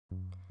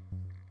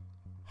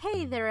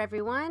Hey there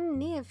everyone,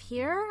 Niamh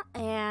here,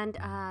 and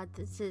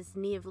this is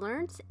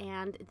Niamh-Learns,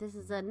 and this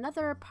is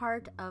another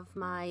part of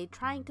my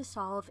trying to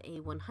solve a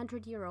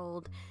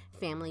 100-year-old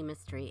family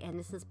mystery, and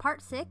this is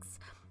part 6.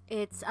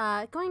 It's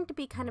going to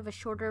be kind of a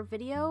shorter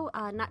video,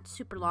 not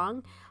super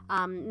long,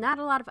 not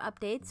a lot of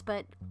updates,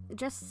 but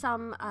just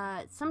some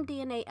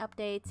DNA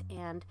updates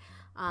and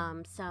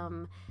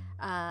some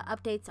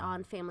updates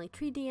on family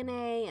tree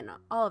DNA and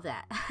all of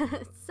that.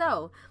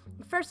 So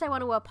first I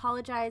want to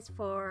apologize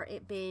for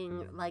it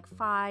being like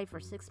 5 or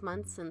 6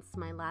 months since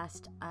my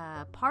last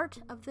part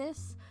of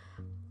this.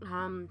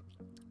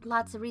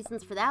 Lots of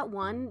reasons for that.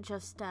 One,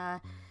 just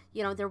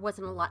there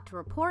wasn't a lot to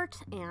report,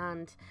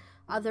 and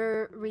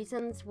other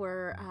reasons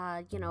were,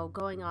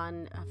 going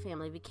on a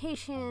family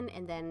vacation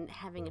and then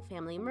having a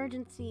family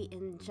emergency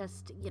and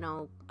just,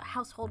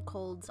 household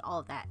colds, all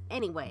of that.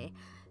 Anyway,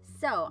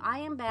 so I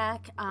am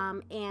back,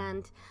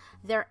 and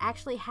there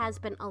actually has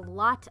been a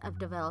lot of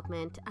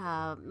development,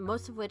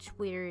 most of which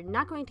we're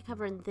not going to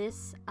cover in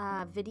this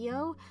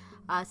video,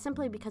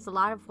 simply because a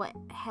lot of what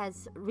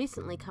has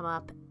recently come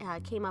up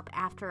came up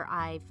after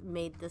I've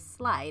made this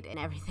slide and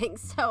everything,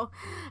 so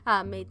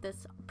made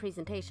this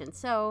presentation.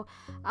 So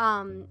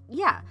I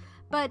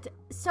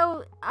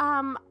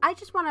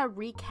just want to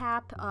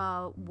recap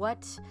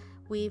what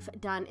we've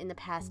done in the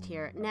past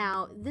here.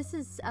 Now, this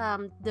is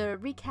the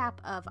recap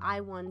of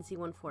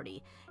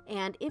I1Z140,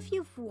 and if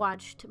you've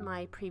watched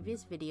my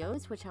previous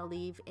videos, which I'll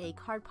leave a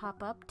card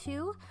pop-up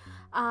to,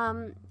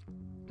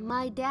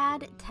 my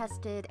dad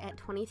tested at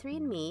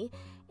 23andMe,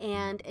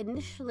 and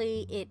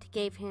initially it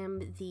gave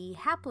him the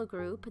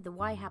haplogroup, the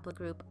Y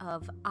haplogroup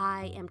of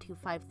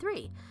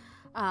IM253.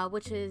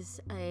 Which is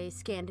a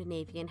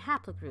Scandinavian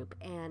haplogroup,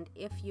 and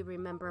if you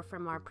remember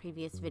from our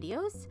previous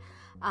videos,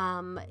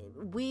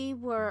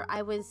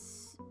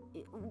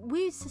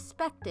 we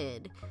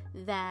suspected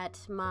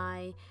that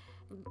my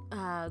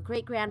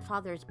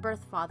great-grandfather's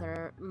birth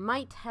father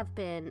might have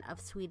been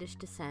of Swedish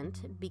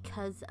descent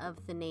because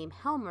of the name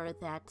Helmer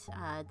that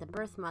the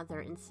birth mother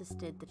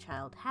insisted the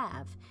child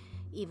have,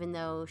 even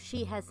though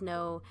she has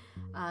no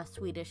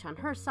Swedish on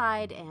her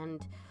side.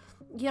 And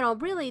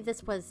really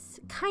this was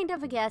kind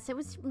of a guess. It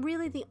was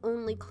really the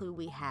only clue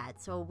we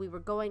had. So we were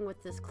going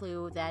with this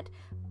clue that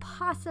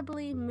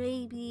possibly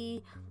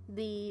maybe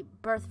the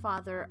birth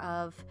father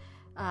of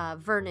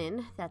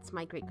Vernon, that's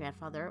my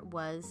great-grandfather,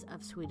 was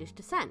of Swedish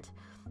descent.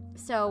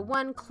 So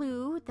one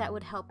clue that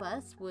would help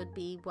us would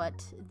be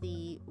what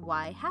the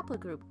Y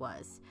haplogroup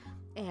was.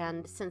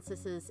 And since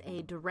this is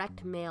a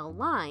direct male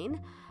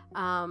line,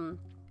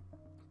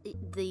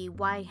 the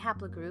Y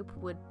haplogroup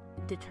would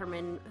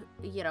determine,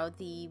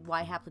 the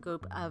Y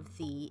haplogroup of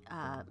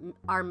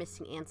our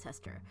missing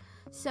ancestor.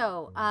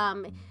 So,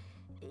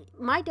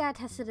 my dad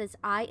tested as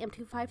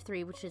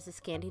IM253, which is a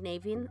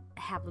Scandinavian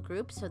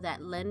haplogroup, so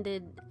that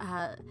lended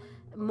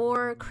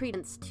more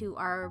credence to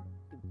our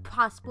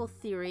possible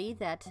theory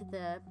that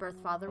the birth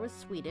father was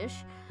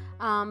Swedish.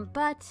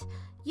 But,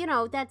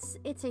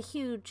 it's a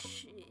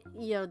huge,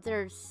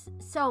 there's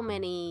so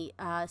many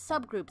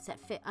subgroups that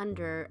fit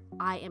under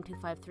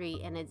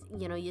IM253, and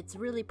it's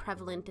really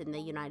prevalent in the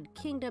United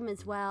Kingdom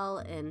as well,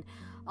 and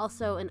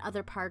also in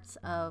other parts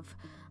of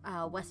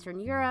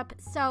Western Europe.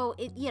 So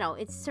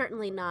it's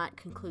certainly not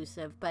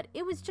conclusive, but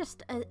it was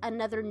just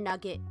another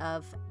nugget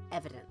of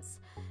evidence.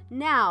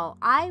 Now,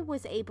 I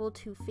was able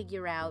to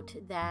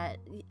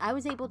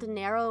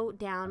narrow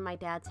down my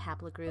dad's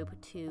haplogroup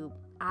to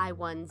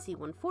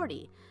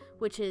I1Z140,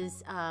 which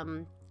is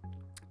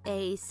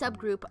a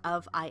subgroup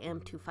of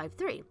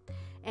IM253.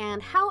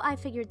 And how I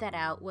figured that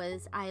out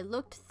was I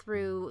looked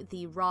through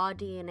the raw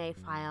DNA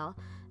file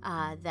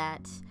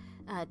that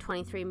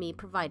 23andMe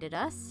provided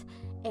us,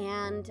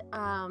 and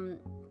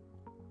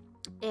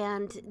the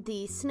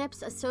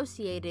SNPs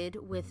associated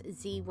with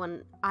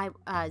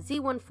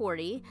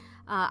Z140,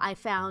 I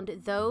found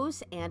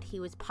those, and he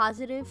was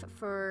positive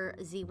for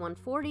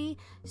Z140,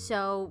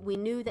 so we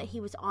knew that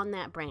he was on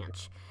that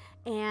branch.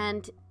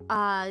 And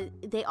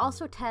they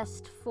also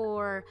test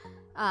for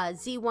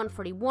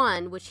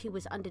Z141, which he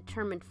was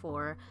undetermined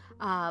for,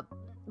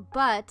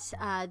 but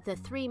the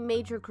 3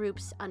 major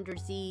groups under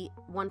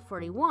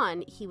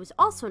Z141 he was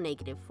also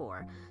negative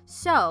for.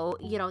 So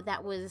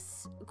that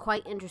was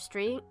quite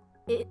interesting.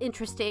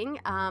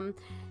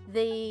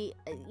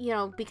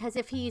 Because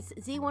if he's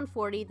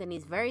Z140, then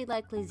he's very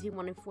likely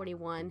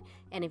Z141,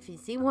 and if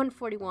he's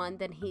Z141,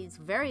 then he's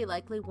very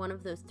likely one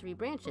of those 3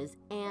 branches,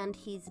 and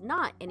he's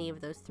not any of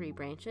those 3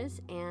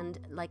 branches, and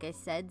like I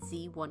said,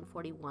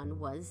 Z141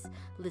 was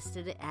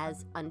listed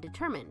as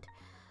undetermined.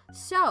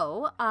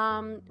 So,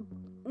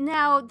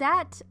 now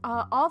that,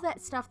 all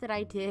that stuff that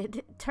I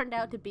did turned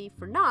out to be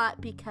for naught,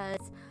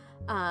 because,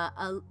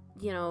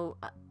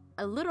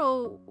 a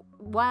little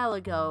while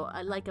ago,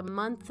 like a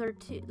month or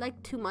two,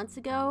 like 2 months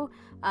ago,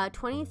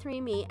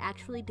 23andMe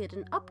actually did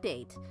an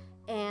update,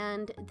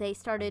 and they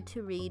started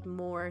to read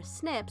more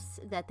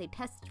SNPs that they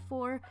tested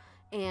for,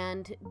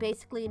 and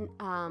basically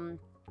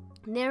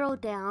narrow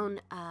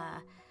down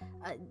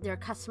their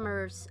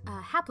customers'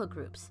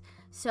 haplogroups.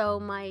 So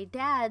my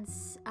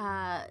dad's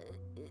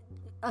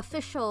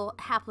official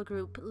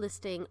haplogroup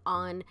listing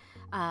on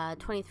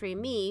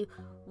 23andMe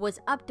was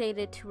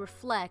updated to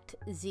reflect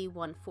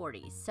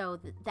Z140. So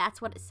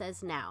that's what it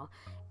says now.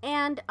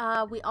 And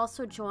we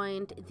also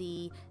joined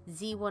the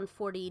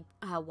Z140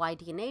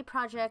 Y-DNA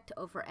project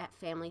over at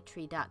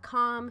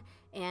familytree.com,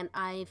 and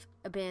I've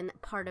been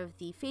part of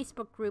the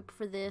Facebook group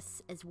for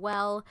this as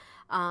well.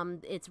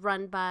 It's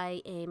run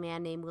by a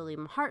man named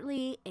William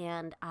Hartley,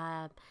 and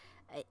a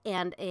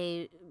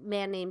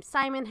man named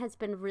Simon has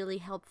been really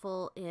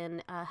helpful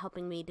in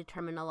helping me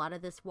determine a lot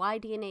of this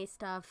Y-DNA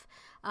stuff,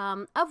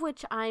 of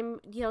which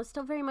I'm,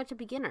 still very much a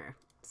beginner.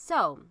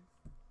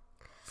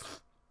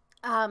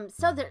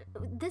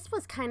 This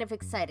was kind of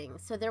exciting.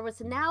 So there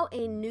was now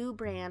a new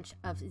branch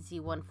of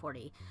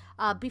Z140.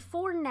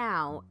 Before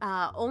now,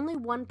 only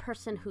one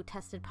person who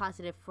tested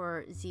positive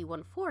for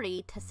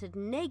Z140 tested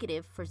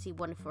negative for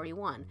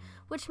Z141,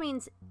 which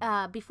means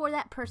before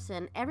that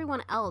person,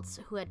 everyone else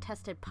who had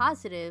tested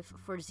positive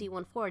for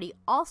Z140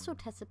 also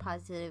tested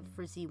positive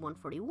for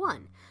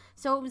Z141.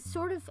 So it was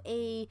sort of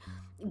a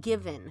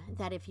given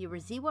that if you were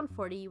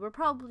Z140, you were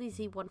probably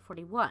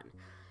Z141.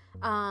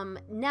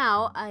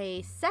 Now,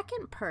 a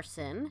second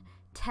person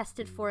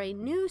tested for a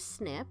new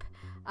SNP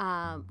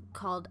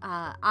called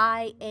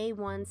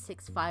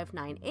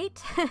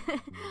IA16598.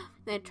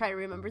 I try to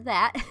remember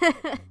that.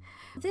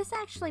 This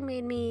actually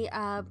made me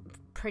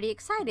pretty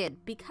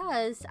excited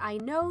because I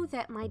know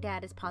that my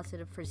dad is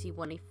positive for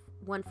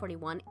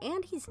Z141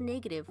 and he's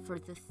negative for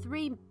the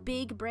 3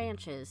 big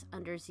branches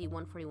under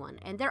Z141.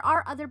 And there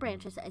are other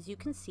branches, as you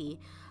can see.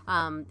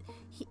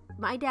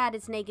 My dad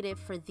is negative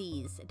for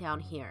these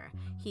down here.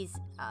 He's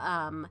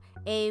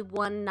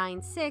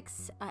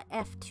A196,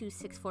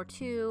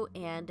 F2642,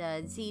 and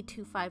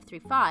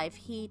Z2535.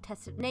 He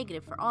tested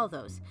negative for all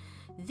those.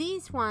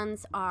 These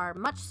ones are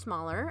much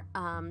smaller.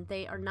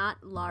 They are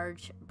not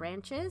large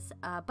branches,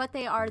 but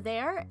they are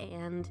there,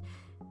 and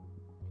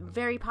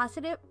very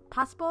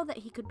possible that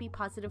he could be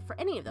positive for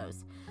any of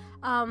those.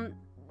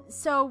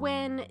 So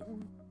when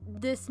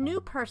this new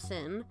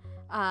person,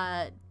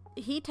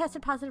 he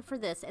tested positive for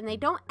this, and they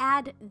don't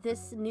add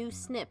this new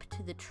SNP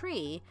to the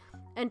tree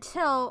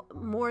until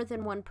more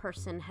than one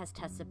person has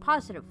tested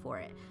positive for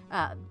it,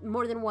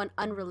 more than one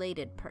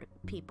unrelated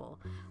people.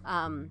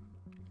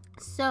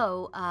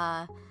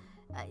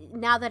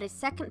 Now that a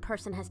second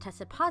person has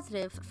tested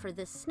positive for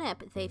this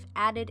SNP, they've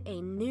added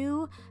a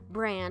new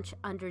branch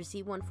under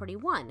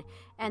Z141.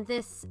 And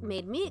this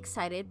made me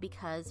excited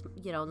because,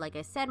 like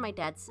I said, my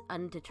dad's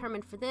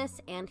undetermined for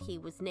this and he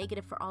was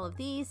negative for all of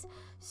these.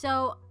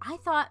 So I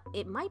thought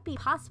it might be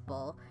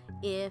possible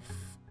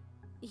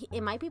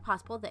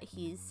that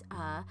he's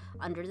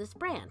under this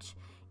branch.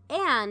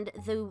 And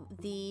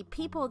the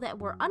people that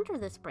were under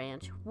this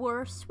branch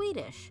were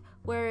Swedish,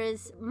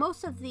 whereas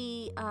most of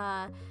the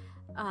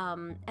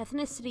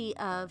ethnicity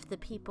of the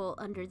people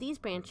under these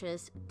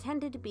branches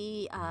tended to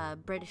be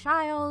British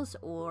Isles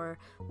or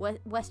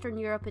Western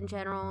Europe in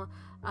general,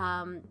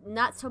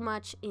 not so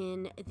much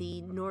in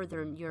the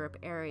Northern Europe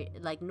area,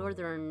 like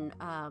Northern,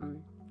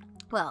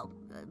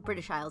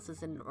 British Isles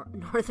is in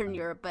Northern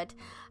Europe, but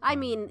I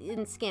mean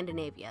in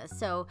Scandinavia.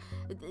 So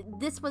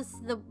this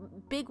was the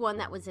big one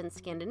that was in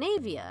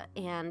Scandinavia,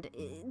 and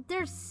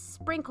there's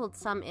sprinkled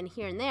some in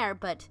here and there,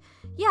 but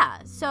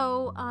yeah.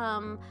 So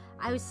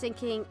I was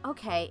thinking,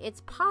 okay,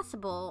 it's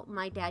possible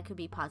my dad could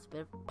be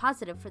positive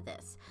for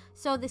this.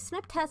 So the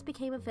SNP test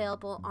became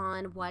available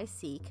on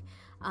YSeek,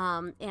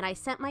 and I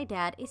sent my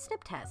dad a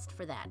SNP test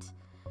for that.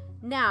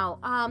 Now,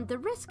 the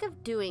risk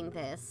of doing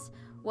this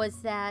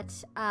was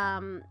that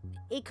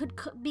it could,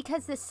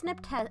 because the SNP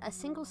test, a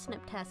single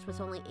SNP test was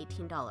only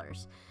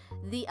 $18.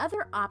 The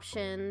other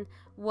option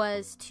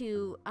was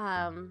to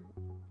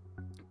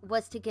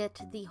get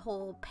the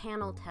whole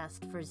panel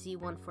test for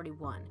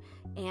Z141,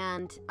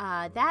 and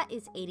that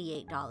is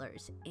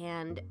 $88.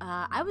 And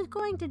I was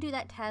going to do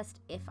that test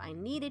if I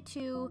needed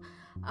to,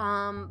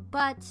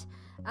 but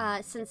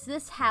since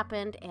this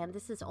happened and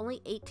this is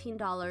only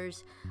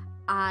 $18,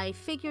 I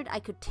figured I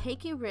could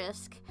take a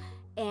risk.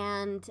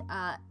 And,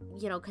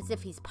 because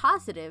if he's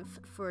positive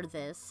for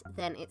this,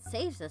 then it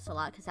saves us a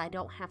lot because I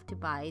don't have to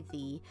buy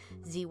the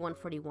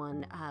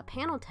Z141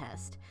 panel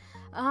test.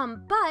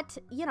 But,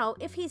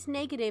 if he's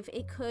negative,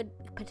 it could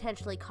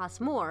potentially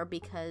cost more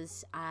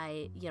because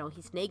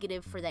he's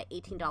negative for that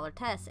 $18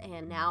 test,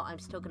 and now I'm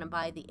still going to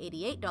buy the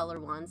 $88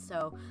 one,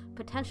 so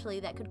potentially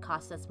that could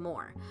cost us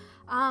more.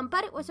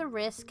 But it was a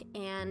risk,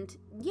 and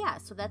yeah,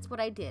 so that's what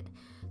I did.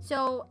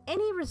 So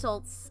any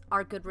results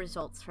are good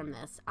results from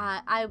this.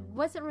 I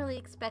wasn't really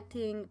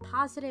expecting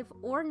positive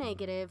or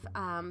negative,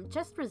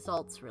 just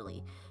results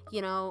really.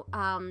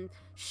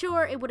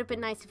 Sure, it would have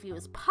been nice if he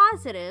was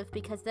positive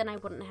because then I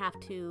wouldn't have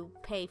to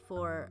pay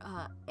for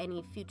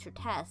any future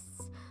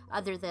tests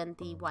other than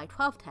the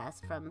Y12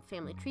 test from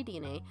Family Tree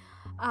DNA.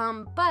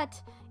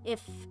 But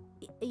if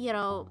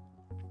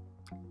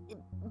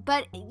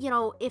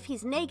if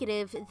he's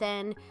negative,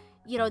 then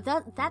you know,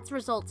 that's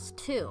results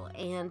too,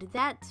 and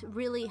that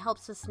really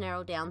helps us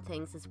narrow down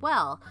things as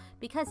well,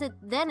 because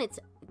then it's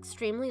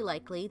extremely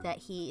likely that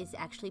he is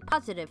actually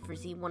positive for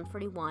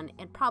Z141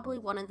 and probably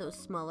one of those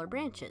smaller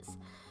branches.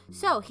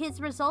 So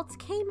his results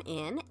came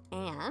in,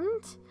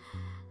 and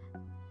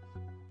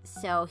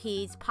so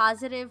he's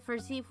positive for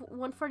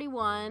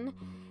Z141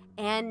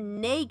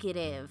 and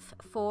negative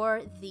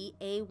for the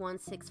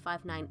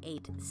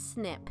A16598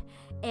 SNP.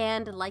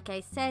 And like I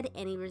said,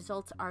 any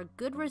results are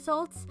good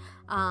results.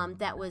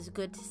 That was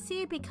good to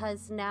see,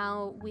 because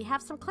now we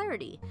have some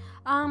clarity.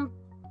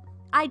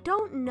 I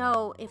don't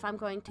know if I'm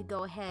going to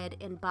go ahead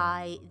and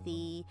buy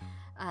the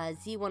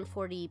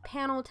Z140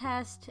 panel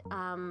test.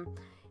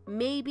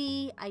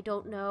 Maybe, I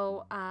don't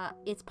know.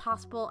 It's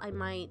possible I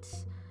might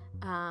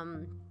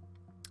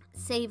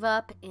save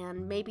up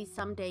and maybe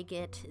someday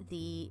get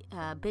the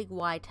big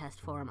Y test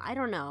for him. I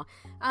don't know.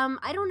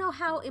 I don't know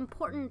how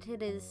important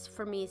it is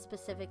for me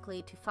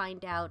specifically to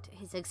find out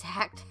his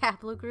exact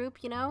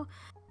haplogroup, you know.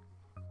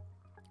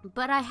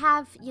 But I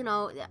have, you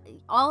know,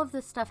 all of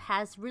this stuff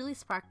has really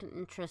sparked an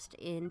interest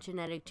in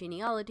genetic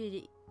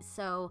genealogy,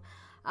 so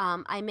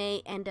I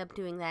may end up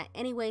doing that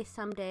anyway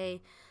someday,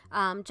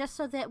 just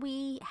so that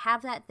we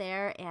have that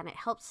there and it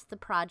helps the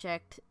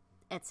project,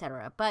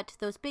 etc. But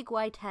those big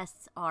Y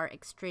tests are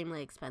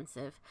extremely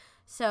expensive,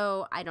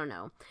 so I don't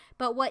know.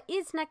 But what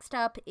is next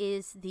up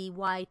is the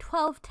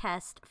Y12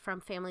 test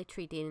from Family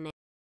Tree DNA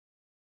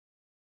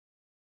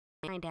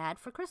my dad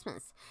for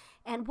Christmas.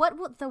 And what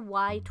will the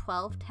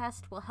Y12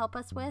 test will help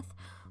us with?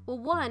 Well,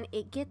 one,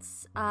 it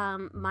gets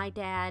my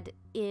dad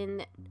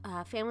in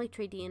Family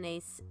Tree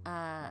DNA's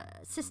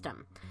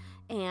system,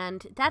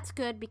 and that's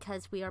good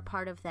because we are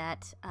part of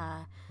that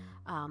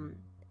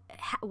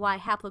Y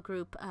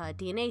haplogroup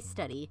DNA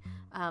study,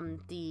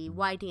 the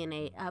Y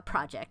DNA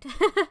project.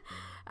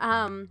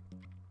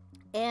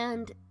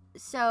 And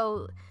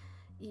so,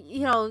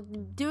 you know,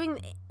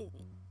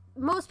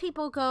 most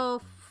people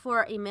go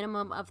for a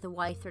minimum of the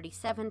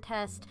Y37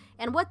 test,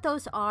 and what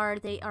those are,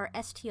 they are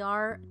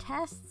STR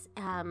tests,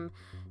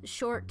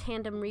 short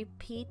tandem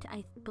repeat,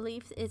 I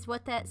believe is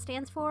what that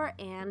stands for.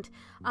 And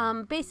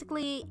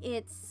basically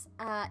it's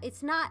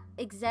not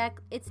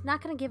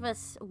going to give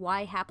us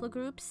Y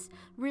haplogroups,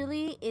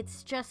 really.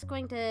 It's just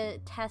going to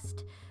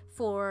test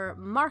for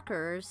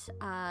markers,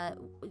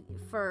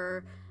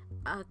 for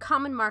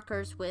common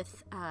markers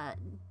with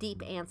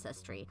deep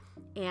ancestry.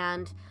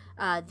 And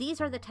these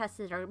are the tests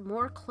that are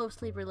more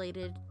closely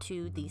related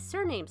to the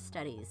surname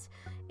studies.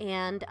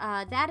 And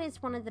that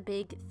is one of the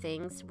big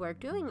things we're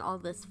doing all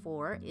this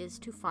for, is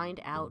to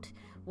find out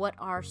what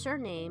our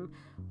surname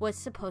was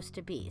supposed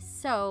to be.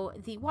 So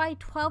the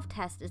Y12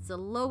 test is the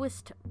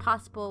lowest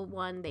possible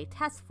one they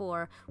test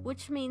for,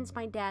 which means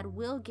my dad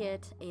will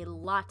get a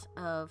lot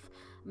of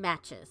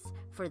matches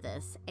for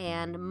this,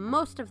 and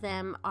most of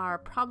them are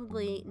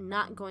probably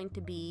not going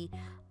to be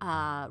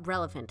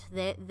relevant.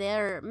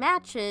 They're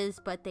matches,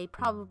 but they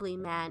probably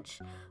match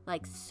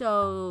like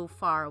so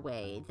far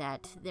away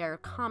that their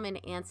common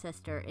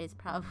ancestor is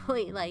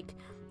probably like,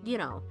 you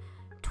know,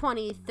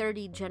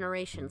 20-30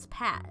 generations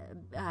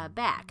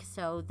back.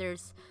 So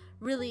there's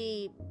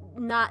really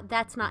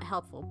that's not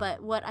helpful.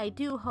 But what I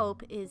do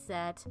hope is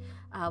that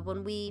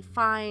when we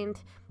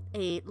find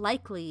a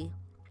likely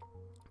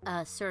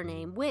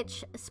surname,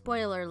 which,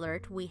 spoiler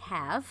alert, we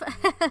have,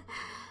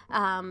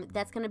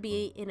 that's going to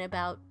be in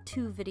about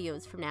 2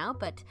 videos from now,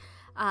 but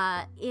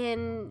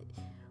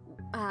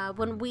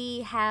when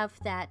we have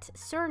that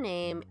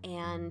surname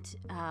and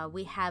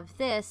we have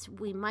this,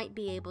 we might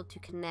be able to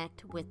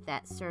connect with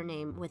that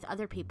surname with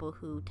other people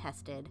who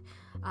tested,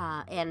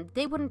 and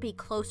they wouldn't be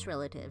close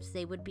relatives.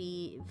 They would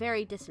be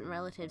very distant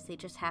relatives. They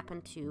just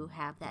happen to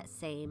have that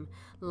same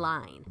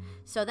line.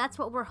 So that's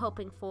what we're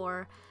hoping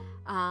for.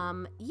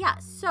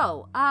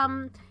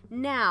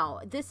 Now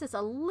this is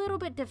a little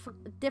bit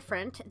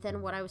different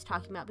than what I was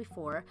talking about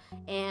before,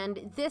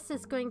 and this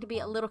is going to be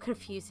a little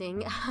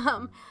confusing.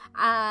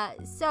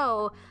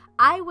 So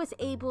I was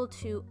able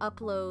to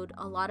upload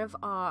a lot of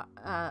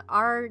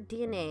our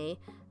DNA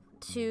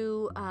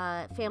to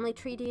Family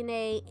Tree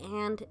DNA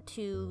and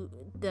to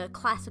the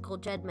classical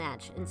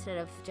GEDmatch instead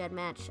of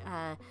GEDmatch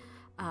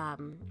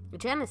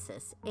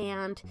Genesis,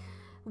 and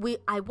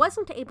I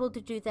wasn't able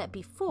to do that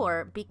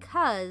before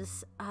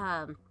because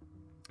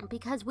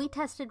we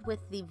tested with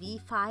the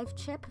V5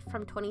 chip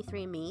from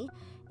 23andMe,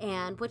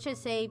 and which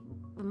is a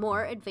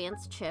more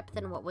advanced chip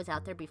than what was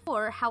out there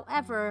before.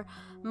 However,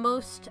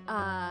 most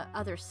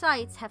other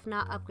sites have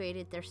not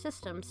upgraded their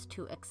systems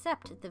to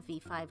accept the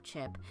V5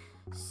 chip.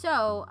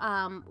 So,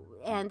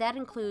 and that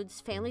includes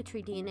Family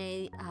Tree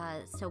DNA,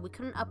 so we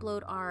couldn't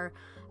upload our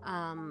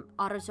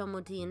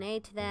autosomal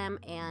DNA to them,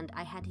 and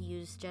I had to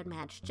use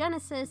GEDmatch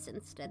Genesis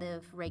instead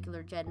of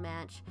regular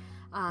GEDmatch,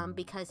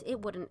 because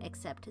it wouldn't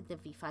accept the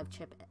V5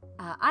 chip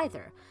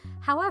either.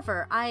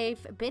 However,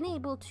 I've been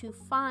able to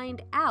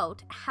find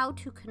out how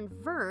to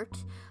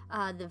convert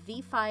the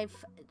V5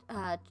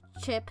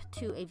 chip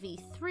to a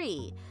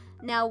V3.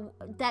 Now,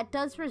 that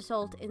does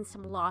result in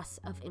some loss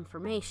of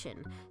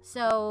information.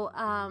 So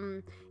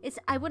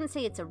I wouldn't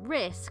say it's a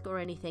risk or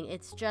anything.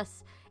 It's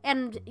just,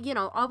 and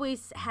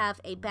always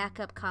have a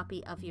backup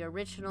copy of your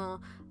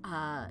original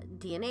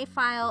DNA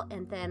file,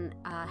 and then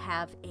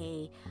have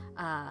the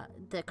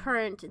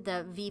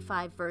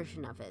V5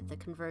 version of it, the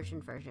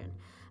conversion version.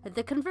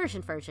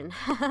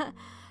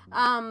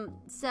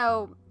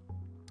 So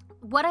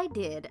what I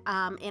did,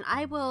 and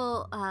I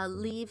will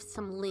leave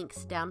some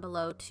links down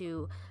below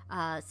to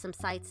some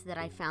sites that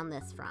I found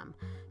this from.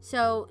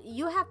 So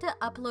you have to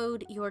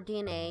upload your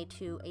DNA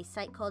to a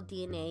site called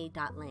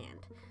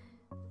dna.land.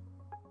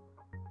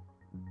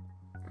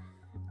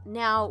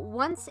 Now,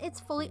 once it's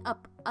fully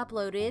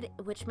uploaded,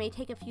 which may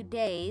take a few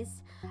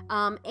days,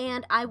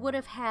 and I would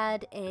have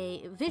had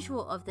a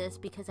visual of this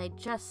because I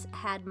just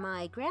had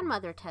my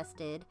grandmother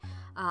tested,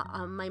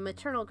 my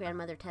maternal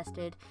grandmother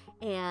tested,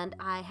 and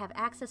I have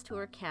access to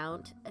her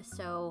account.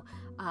 So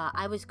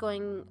I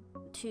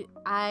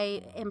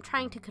am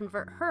trying to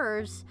convert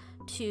hers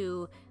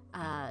to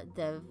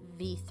the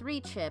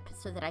V3 chip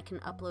so that I can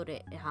upload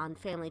it on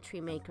Family Tree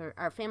Maker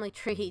or Family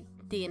Tree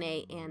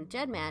DNA and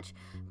GEDmatch.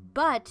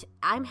 But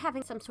I'm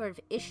having some sort of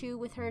issue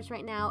with hers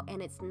right now,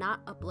 and it's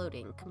not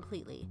uploading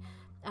completely.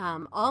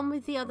 All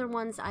of the other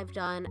ones I've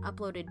done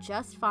uploaded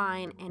just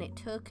fine, and it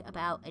took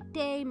about a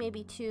day,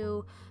 maybe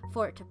two,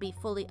 for it to be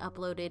fully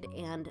uploaded,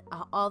 and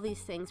all these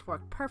things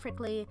work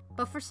perfectly.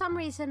 But for some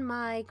reason,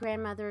 my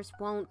grandmother's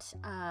won't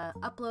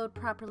upload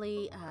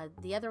properly.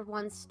 The other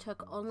ones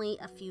took only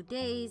a few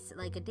days,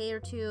 like a day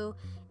or two,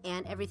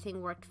 and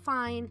everything worked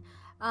fine.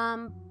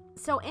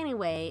 So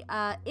anyway,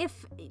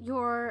 if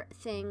your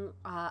DNA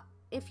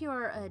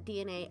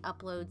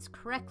uploads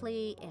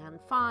correctly and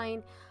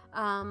fine,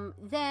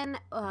 then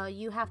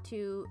you have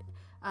to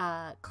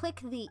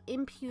click the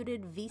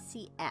imputed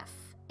VCF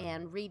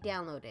and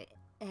re-download it.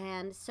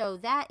 And so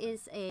that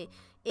is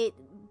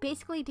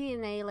basically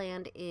DNA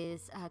Land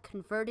is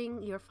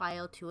converting your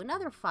file to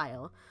another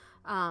file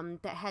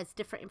that has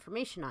different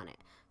information on it.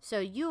 So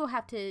you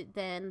have to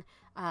then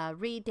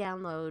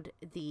re-download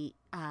the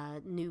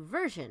new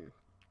version.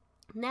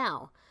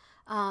 Now,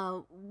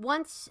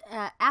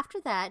 after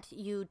that,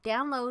 you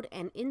download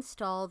and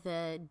install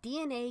the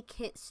DNA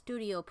Kit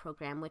Studio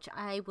program, which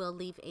I will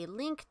leave a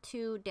link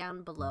to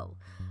down below,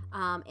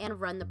 and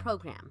run the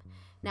program.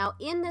 Now,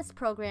 in this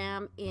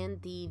program, in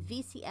the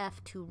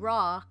VCF to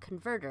RAW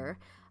converter,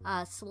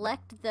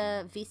 select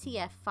the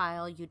VCF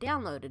file you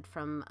downloaded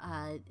from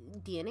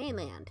DNA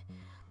Land.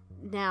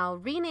 Now,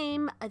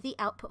 rename the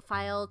output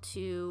file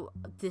to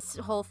this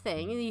whole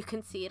thing. You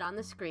can see it on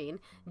the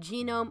screen,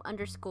 genome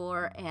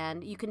 _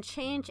 and you can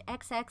change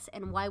XX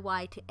and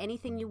YY to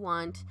anything you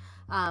want.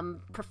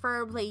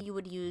 Preferably, you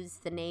would use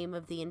the name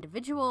of the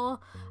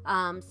individual.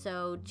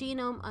 So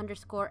genome _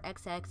 XX _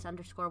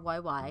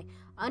 YY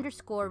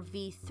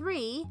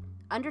 _V3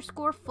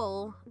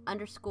 _full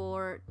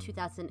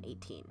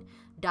 _2018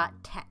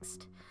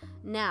 .text.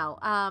 Now,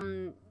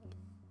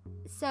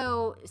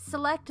 so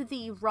select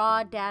the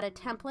raw data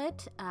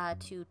template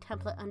to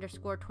template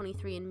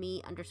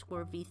 _23andme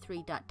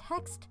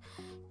 _v3.text,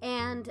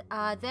 and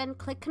then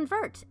click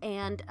convert,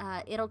 and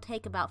it'll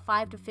take about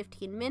 5 to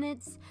 15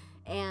 minutes.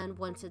 And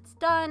once it's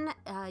done,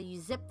 you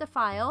zip the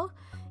file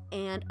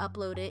and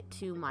upload it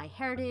to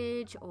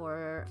MyHeritage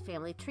or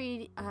Family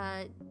Tree,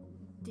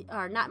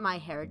 or not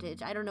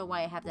MyHeritage. I don't know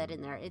why I have that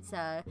in there. It's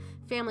a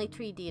Family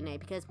Tree DNA,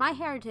 because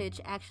MyHeritage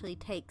actually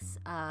takes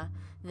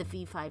the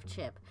V5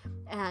 chip.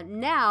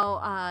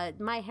 Now,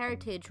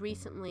 MyHeritage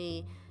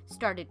recently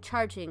started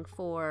charging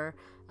for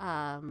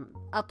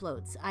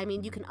uploads. I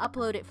mean, you can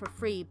upload it for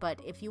free, but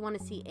if you want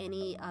to see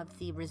any of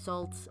the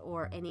results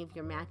or any of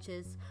your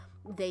matches,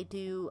 they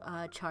do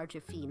charge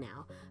a fee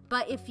now.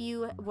 But if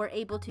you were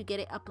able to get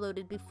it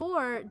uploaded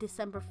before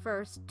December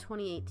 1st,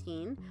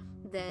 2018,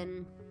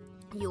 then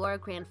you are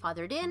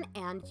grandfathered in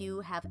and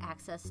you have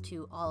access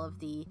to all of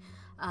the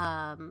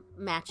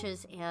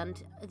matches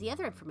and the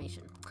other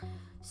information.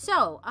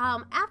 So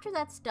after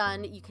that's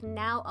done, you can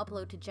now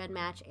upload to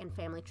GEDmatch and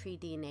Family Tree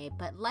DNA.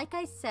 But like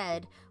I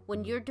said,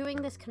 when you're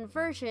doing this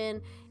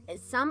conversion,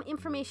 some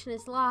information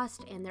is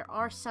lost and there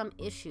are some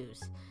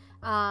issues.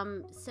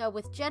 So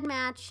with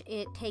GEDmatch,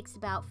 it takes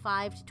about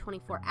 5 to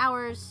 24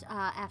 hours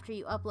after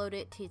you upload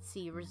it to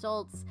see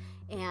results.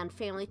 And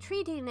Family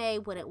Tree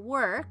DNA, when it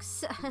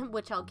works,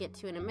 which I'll get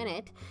to in a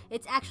minute,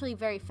 it's actually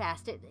very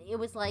fast. It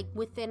was like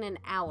within an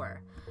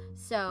hour.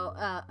 So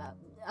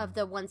of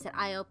the ones that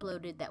I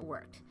uploaded that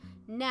worked.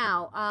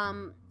 Now,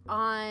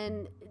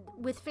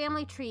 with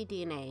Family Tree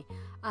DNA,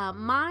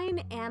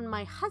 mine and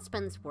my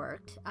husband's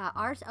worked.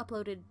 Ours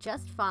uploaded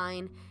just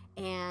fine,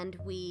 and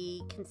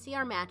we can see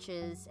our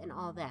matches and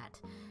all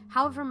that.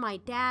 However, my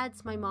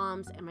dad's, my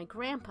mom's, and my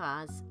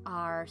grandpa's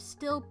are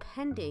still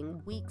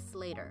pending weeks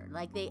later.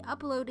 Like, they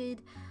uploaded,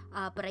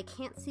 but I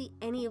can't see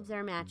any of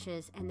their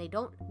matches, and they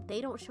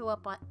don't show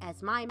up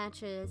as my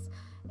matches.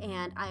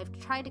 And I've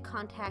tried to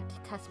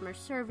contact customer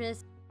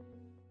service,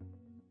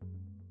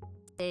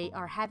 they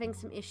are having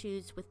some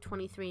issues with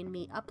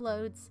 23andMe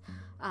uploads,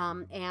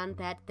 and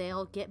that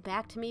they'll get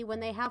back to me when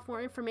they have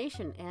more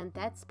information. And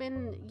that's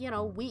been, you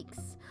know,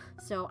 weeks.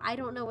 So I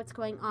don't know what's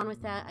going on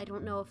with that. I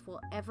don't know if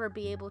we'll ever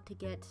be able to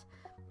get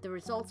the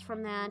results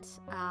from that.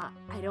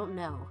 I don't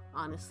know,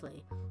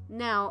 honestly.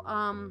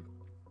 Now,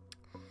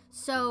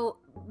 so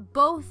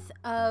both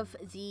of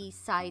the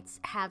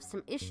sites have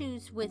some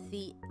issues with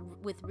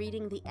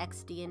reading the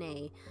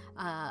xDNA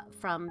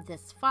from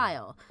this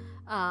file.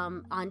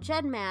 On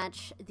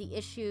GEDmatch, the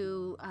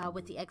issue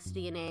with the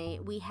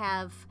xDNA,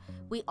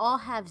 we all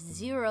have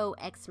 0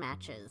 X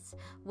matches,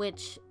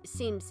 which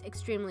seems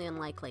extremely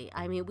unlikely.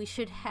 I mean, we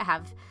should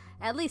have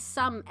at least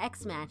some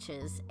X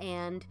matches,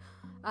 and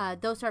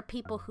those are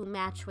people who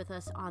match with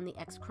us on the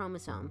X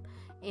chromosome.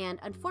 And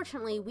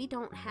unfortunately, we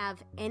don't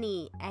have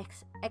any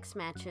X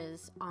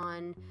matches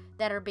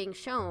that are being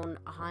shown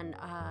on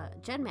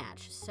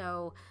GEDmatch.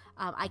 So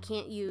I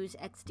can't use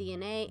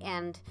xDNA,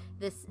 and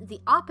the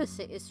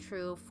opposite is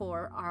true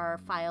for our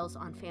files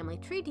on Family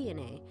Tree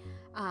DNA.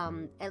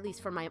 At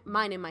least for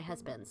mine and my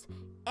husband's.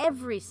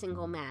 Every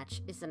single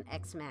match is an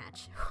X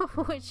match,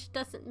 which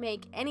doesn't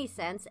make any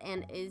sense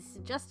and is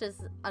just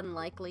as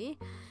unlikely.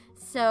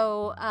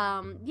 So,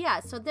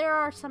 yeah, so there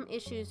are some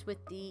issues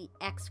with the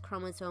X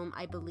chromosome,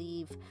 I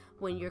believe,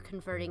 when you're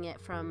converting it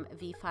from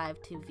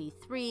V5 to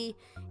V3,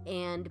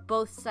 and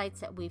both sites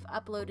that we've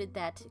uploaded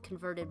that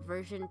converted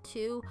version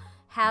 2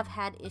 have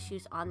had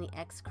issues on the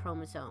X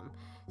chromosome.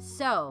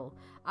 So,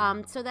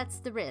 so that's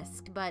the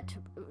risk, but,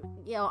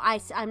 you know,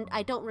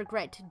 I don't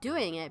regret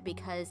doing it,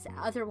 because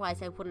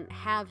otherwise I wouldn't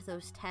have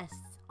those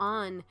tests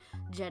on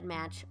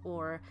GEDmatch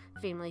or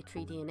Family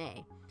Tree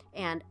DNA.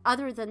 And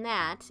other than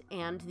that,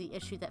 and the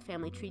issue that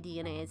Family Tree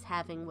DNA is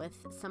having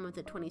with some of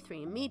the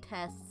 23andMe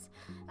tests,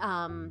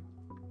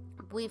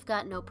 we've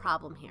got no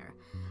problem here.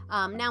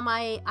 Now,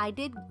 I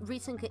did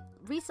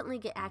recently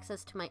get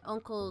access to my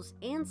uncle's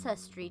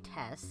ancestry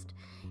test,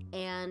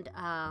 and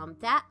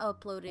that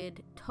uploaded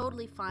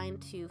totally fine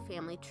to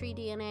Family Tree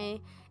DNA,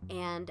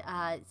 and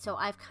so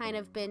I've kind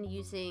of been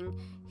using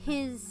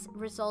his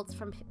results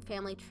from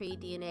Family Tree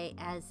DNA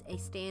as a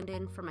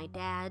stand-in for my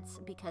dad's,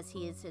 because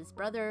he is his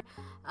brother,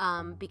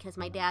 because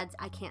my dad's,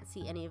 I can't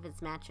see any of his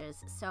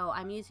matches, so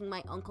I'm using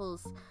my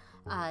uncle's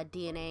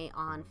DNA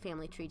on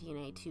Family Tree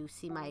DNA to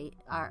see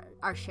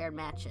our shared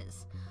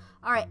matches.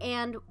 All right,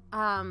 and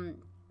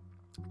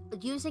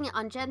using it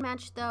on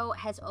GEDmatch, though,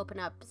 has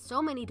opened up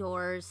so many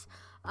doors.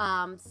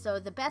 So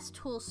the best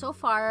tool so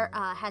far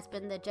has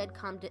been the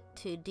GEDcom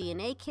to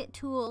DNA kit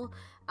tool,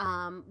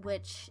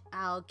 which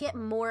I'll get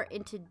more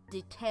into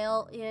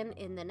detail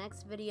in the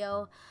next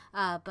video,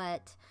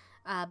 but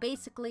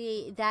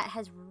basically that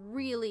has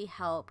really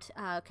helped,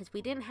 because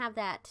we didn't have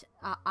that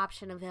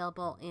option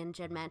available in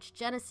GEDmatch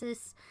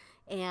Genesis,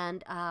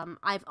 and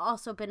I've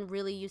also been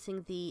really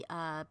using the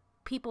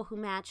people who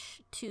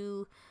match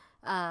to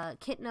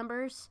kit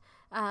numbers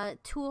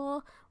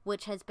tool,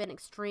 which has been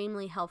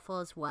extremely helpful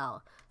as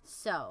well.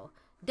 So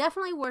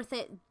definitely worth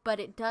it,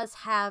 but it does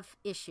have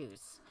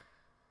issues.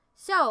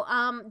 So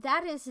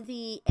that is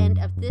the end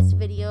of this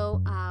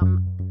video.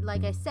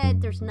 Like I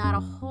said, there's not a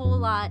whole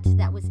lot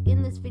that was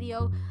in this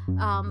video,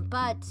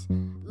 but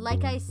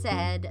like I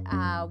said,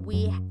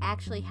 we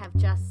actually have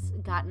just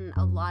gotten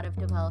a lot of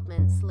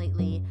developments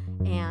lately,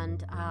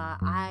 and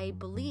I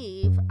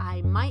believe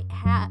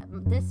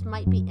this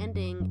might be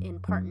ending in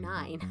part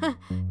 9,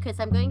 because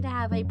I'm going to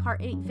have a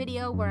part 8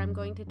 video where I'm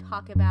going to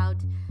talk about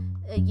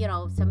you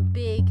know, some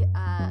big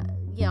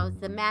you know,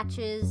 the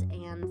matches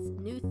and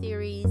new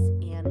theories,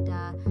 and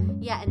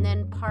yeah, and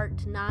then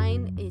part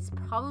 9 is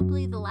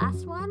probably the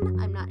last one.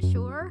 I'm not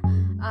sure,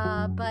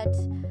 but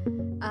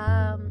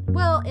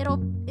well,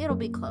 it'll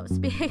be close,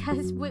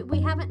 because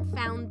we haven't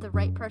found the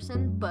right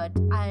person, but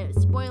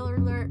spoiler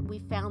alert, we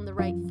found the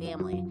right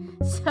family.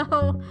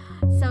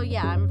 So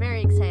yeah, I'm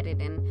very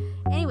excited. And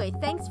anyway,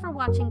 thanks for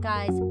watching,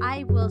 guys.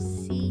 I will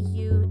see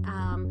you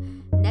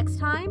next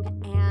time,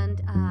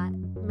 and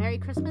Merry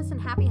Christmas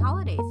and Happy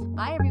Holidays.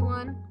 Bye,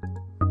 everyone.